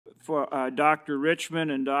for Dr.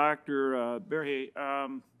 Richmond and Dr. Berhe.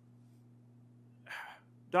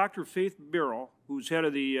 Dr. Faith Birrell, who's head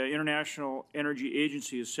of the International Energy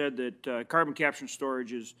Agency, has said that carbon capture and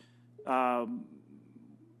storage is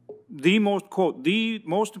the most, quote, the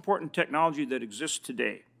most important technology that exists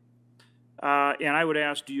today. And I would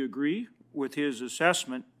ask, do you agree with his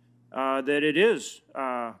assessment that it is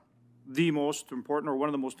the most important or one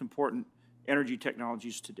of the most important energy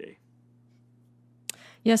technologies today?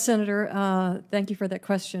 Yes, Senator, thank you for that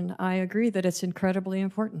question. I agree that it's incredibly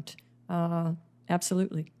important.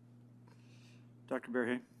 Absolutely. Dr.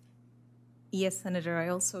 Berhe? Yes, Senator, I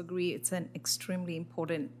also agree it's an extremely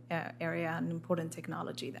important area and important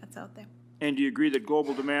technology that's out there. And do you agree that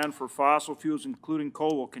global demand for fossil fuels, including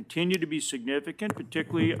coal, will continue to be significant,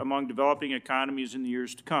 particularly among developing economies in the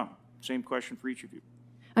years to come? Same question for each of you.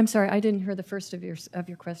 I'm sorry, I didn't hear the first of your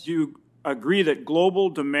question. Do you agree that global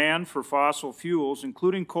demand for fossil fuels,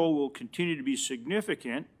 including coal, will continue to be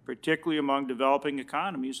significant, particularly among developing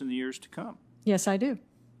economies in the years to come? Yes, I do.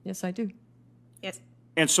 Yes, I do. Yes.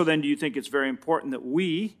 And so then do you think it's very important that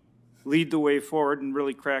we lead the way forward and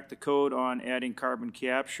really crack the code on adding carbon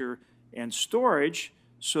capture and storage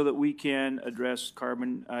so that we can address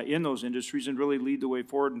carbon in those industries and really lead the way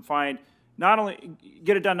forward and find not only,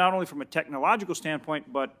 get it done not only from a technological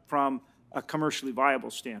standpoint, but from a commercially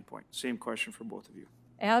viable standpoint? Same question for both of you.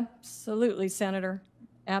 Absolutely, Senator.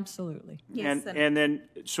 Absolutely. Yes, and then,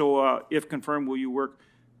 so if confirmed, will you work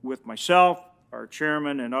with myself, our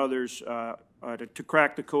chairman, and others to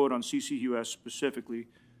crack the code on CCUS specifically,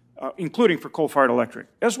 including for coal-fired electric,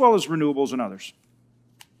 as well as renewables and others?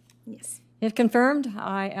 Yes. If confirmed,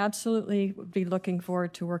 I absolutely would be looking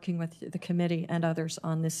forward to working with the committee and others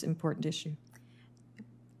on this important issue.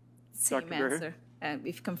 Same answer.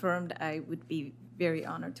 If confirmed, I would be very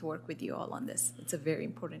honored to work with you all on this. It's a very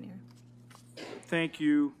important area. Thank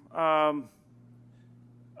you.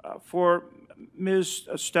 For Ms.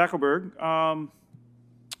 Stackelberg,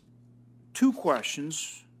 two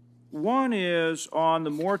questions. One is on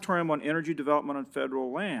the moratorium on energy development on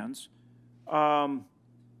federal lands.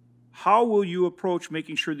 How will you approach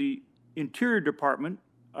making sure the Interior Department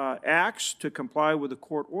acts to comply with a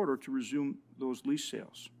court order to resume those lease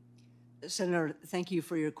sales? Senator, thank you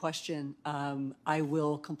for your question. I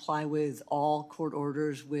will comply with all court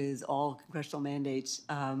orders, with all congressional mandates,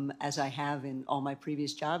 as I have in all my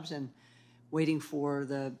previous jobs, and waiting for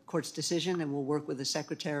the court's decision, and we'll work with the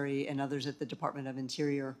Secretary and others at the Department of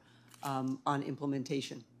Interior on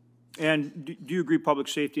implementation. And do you agree public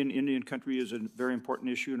safety in Indian country is a very important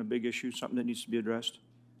issue and a big issue, something that needs to be addressed?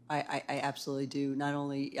 I absolutely do. Not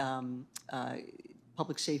only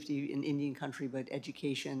public safety in Indian country, but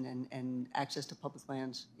education and access to public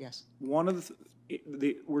lands, yes. One of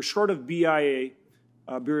we're short of BIA,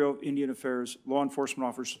 Bureau of Indian Affairs, law enforcement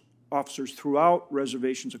officers throughout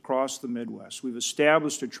reservations across the Midwest. We've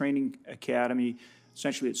established a training academy,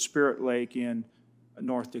 essentially at Spirit Lake in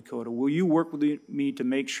North Dakota. Will you work with me to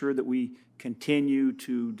make sure that we continue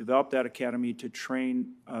to develop that academy to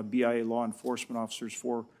train BIA law enforcement officers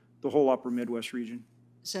for the whole upper Midwest region?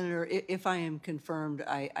 Senator, if I am confirmed,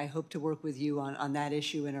 I hope to work with you on that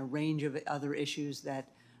issue and a range of other issues that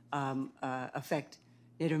affect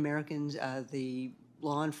Native Americans, the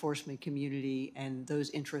law enforcement community, and those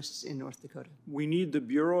interests in North Dakota. We need the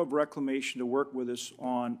Bureau of Reclamation to work with us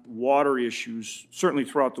on water issues, certainly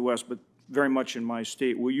throughout the West, but very much in my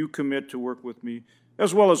state. Will you commit to work with me,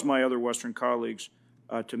 as well as my other Western colleagues,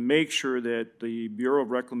 to make sure that the Bureau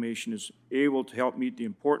of Reclamation is able to help meet the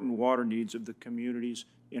important water needs of the communities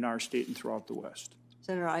in our state and throughout the West?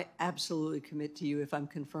 Senator, I absolutely commit to you, if I'm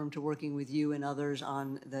confirmed, to working with you and others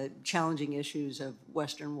on the challenging issues of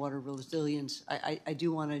Western water resilience. I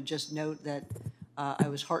do want to just note that I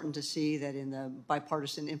was heartened to see that in the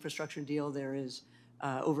bipartisan infrastructure deal there is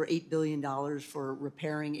over $8 billion for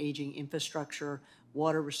repairing aging infrastructure,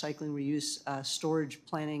 water recycling, reuse, storage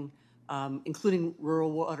planning, including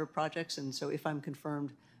rural water projects. And so if I'm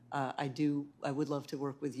confirmed, I would love to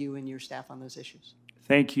work with you and your staff on those issues.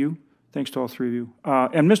 Thank you. Thanks to all three of you.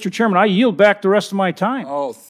 And Mr. Chairman, I yield back the rest of my time. Oh,